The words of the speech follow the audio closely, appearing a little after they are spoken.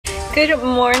Good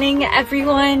morning,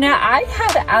 everyone. I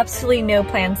had absolutely no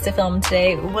plans to film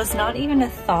today. It was not even a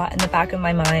thought in the back of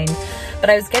my mind, but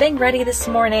I was getting ready this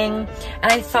morning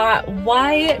and I thought,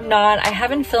 why not? I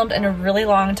haven't filmed in a really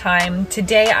long time.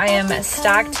 Today I am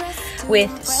stacked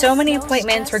with so many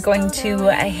appointments. We're going to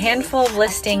a handful of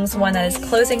listings, one that is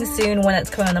closing soon, one that's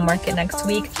coming on the market next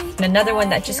week, and another one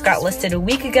that just got listed a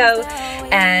week ago,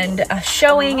 and a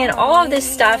showing and all of this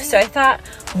stuff. So I thought,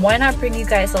 why not bring you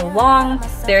guys along?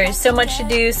 There is so much to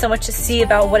do, so much to see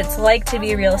about what it's like to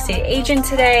be a real estate agent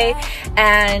today.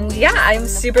 And yeah, I'm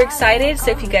super excited. So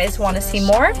if you guys want to see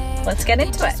more, let's get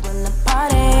into it.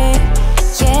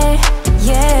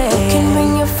 Yeah. You can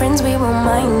bring your friends, we won't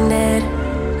mind it.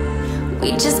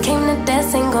 We just came to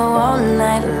dance and go all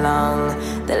night long.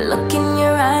 The look in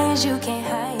your eyes, you can't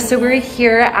hide. So we're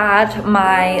here at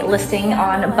my listing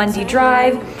on Bundy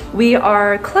Drive. We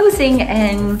are closing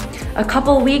in a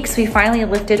couple weeks. We finally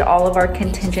lifted all of our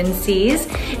contingencies.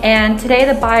 And today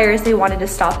the buyers, they wanted to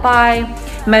stop by,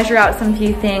 measure out some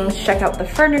few things, check out the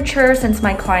furniture since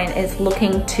my client is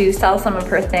looking to sell some of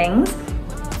her things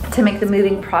to make the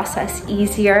moving process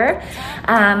easier.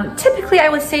 Typically, I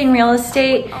would say in real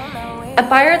estate, a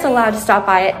buyer is allowed to stop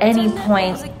by at any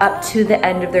point up to the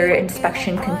end of their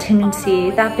inspection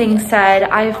contingency. That being said,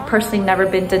 I've personally never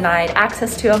been denied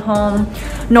access to a home,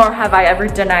 nor have I ever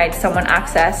denied someone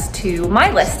access to my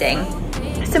listing.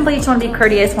 Simply just want to be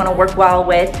courteous, want to work well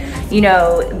with, you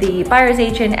know, the buyer's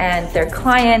agent and their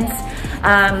clients.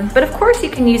 But of course, you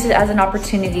can use it as an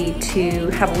opportunity to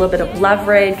have a little bit of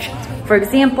leverage. For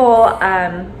example,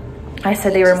 I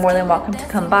said they were more than welcome to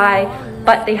come by,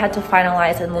 but they had to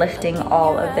finalize and lifting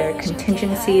all of their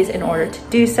contingencies in order to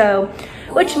do so,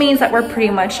 which means that we're pretty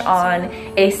much on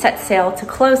a set sale to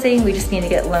closing. We just need to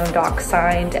get loan docs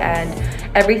signed and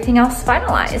everything else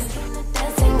finalized.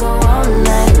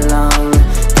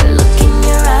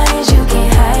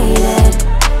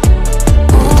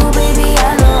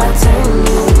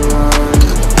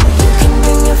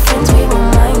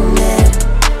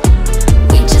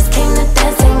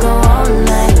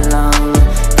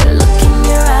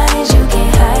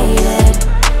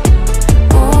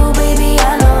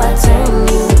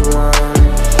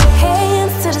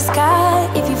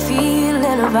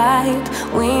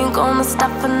 We ain't gonna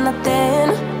stop for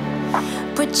nothing.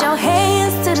 Put your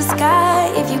hands to the sky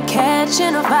if you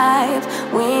catching a vibe.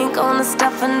 We ain't gonna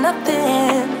stop for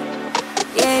nothing.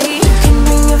 Yeah, you can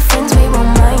bring your friends, we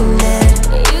won't mind it.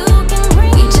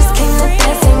 We just came to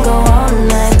dance and go all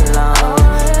night long.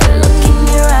 The look in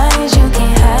your eyes, you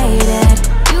can't hide it.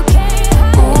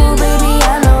 Ooh, baby,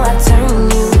 I know I turn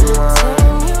you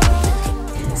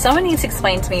on. Someone needs to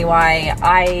explain to me why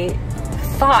I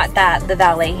thought that the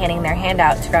valet handing their hand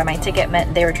out to grab my ticket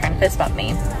meant they were trying to fist bump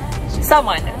me.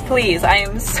 Someone, please, I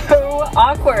am so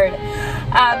awkward.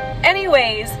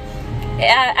 Anyways,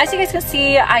 as you guys can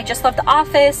see, I just left the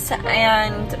office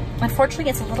and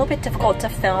unfortunately it's a little bit difficult to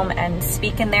film and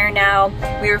speak in there now.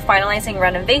 We were finalizing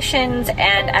renovations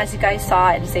and as you guys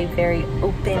saw, it is a very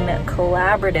open,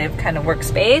 collaborative kind of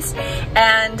workspace,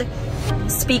 and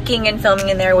speaking and filming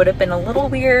in there would have been a little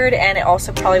weird, and it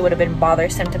also probably would have been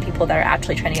bothersome to people that are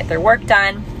actually trying to get their work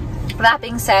done. That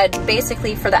being said,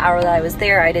 basically for the hour that I was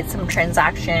there, I did some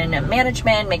transaction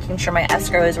management, making sure my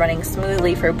escrow is running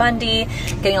smoothly for Bundy,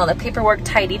 getting all the paperwork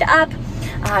tidied up.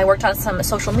 I worked on some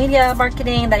social media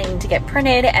marketing that I needed to get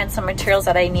printed and some materials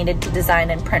that I needed to design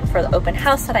and print for the open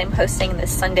house that I'm hosting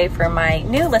this Sunday for my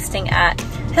new listing at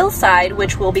Hillside,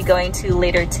 which we'll be going to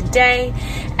later today.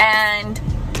 And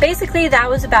basically that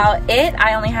was about it.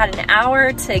 I only had an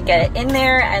hour to get in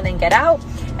there and then get out.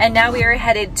 And now we are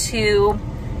headed to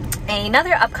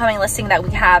another upcoming listing that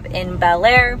we have in Bel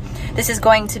Air. This is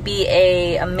going to be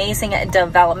an amazing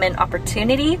development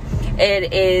opportunity.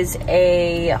 It is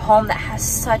a home that has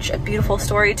such a beautiful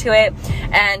story to it.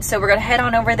 And so we're gonna head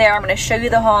on over there. I'm gonna show you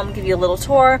the home, give you a little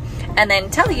tour, and then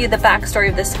tell you the backstory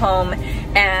of this home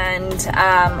and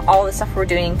all the stuff we're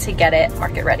doing to get it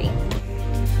market ready.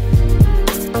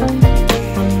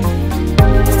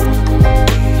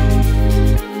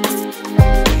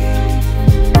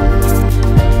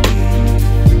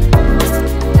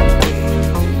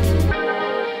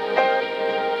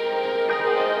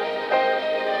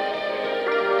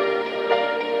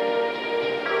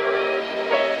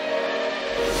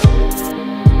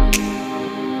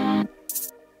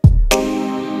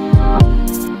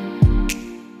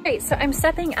 So I'm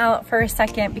stepping out for a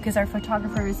second because our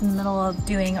photographer is in the middle of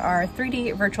doing our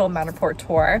 3D virtual Matterport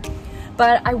tour.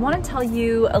 But I want to tell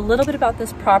you a little bit about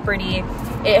this property.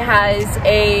 It has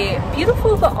a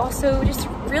beautiful but also just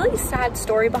really sad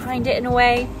story behind it in a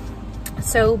way.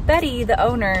 So Betty, the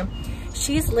owner,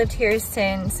 She's lived here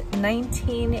since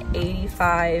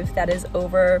 1985. That is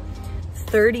over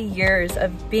 30 years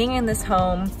of being in this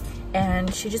home,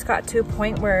 and she just got to a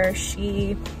point where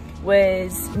she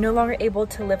was no longer able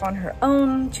to live on her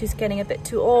own. She was getting a bit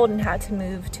too old and had to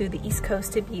move to the East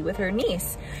Coast to be with her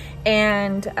niece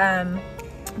and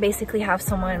basically have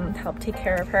someone help take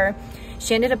care of her.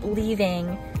 She ended up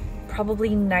leaving probably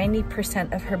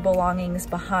 90% of her belongings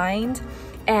behind,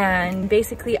 and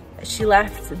basically she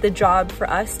left the job for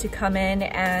us to come in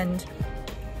and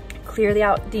clear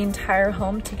out the entire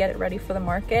home to get it ready for the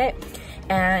market.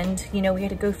 And you know, we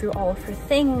had to go through all of her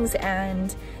things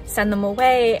and send them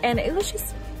away, and it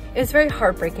was very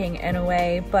heartbreaking in a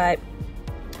way, but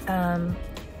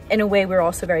in a way we're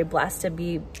also very blessed to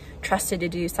be trusted to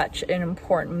do such an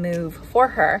important move for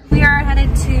her. We are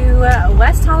headed to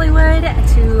West Hollywood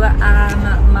to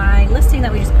my listing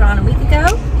that we just put on a week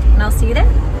ago, and I'll see you there.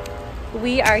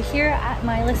 We are here at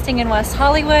my listing in West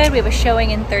Hollywood. We have a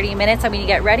showing in 30 minutes that we need to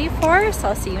get ready for, so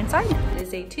I'll see you inside. It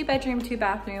is a 2-bedroom,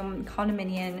 2-bathroom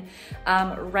condominium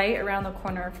right around the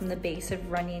corner from the base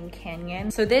of Runyon Canyon.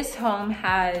 So this home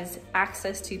has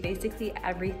access to basically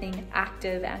everything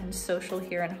active and social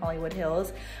here in Hollywood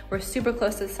Hills. We're super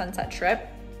close to the Sunset Strip.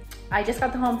 I just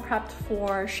got the home prepped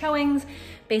for showings,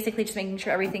 basically just making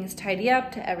sure everything's tidy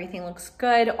up, everything looks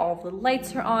good, all of the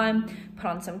lights are on, put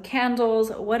on some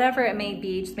candles, whatever it may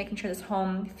be, just making sure this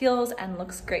home feels and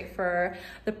looks great for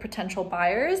the potential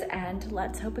buyers, and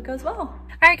let's hope it goes well.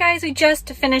 All right guys, we just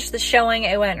finished the showing.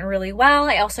 It went really well.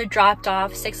 I also dropped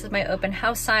off 6 of my open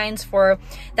house signs for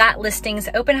that listing's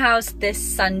open house this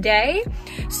Sunday.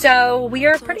 So we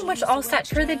are pretty much all set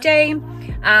for the day.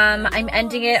 I'm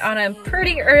ending it on a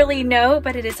pretty early note,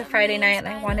 but it is a Friday night and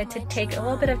I wanted to take a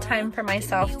little bit of time for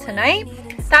myself tonight.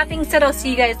 That being said, I'll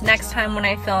see you guys next time when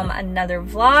I film another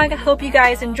vlog. Hope you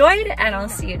guys enjoyed, and I'll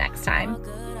see you next time.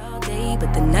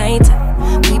 But the night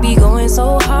we be going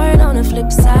so hard on the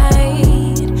flip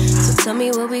side. So tell me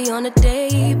what we on a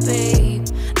day, babe.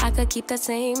 I could keep that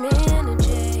same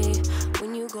energy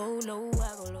when you go low.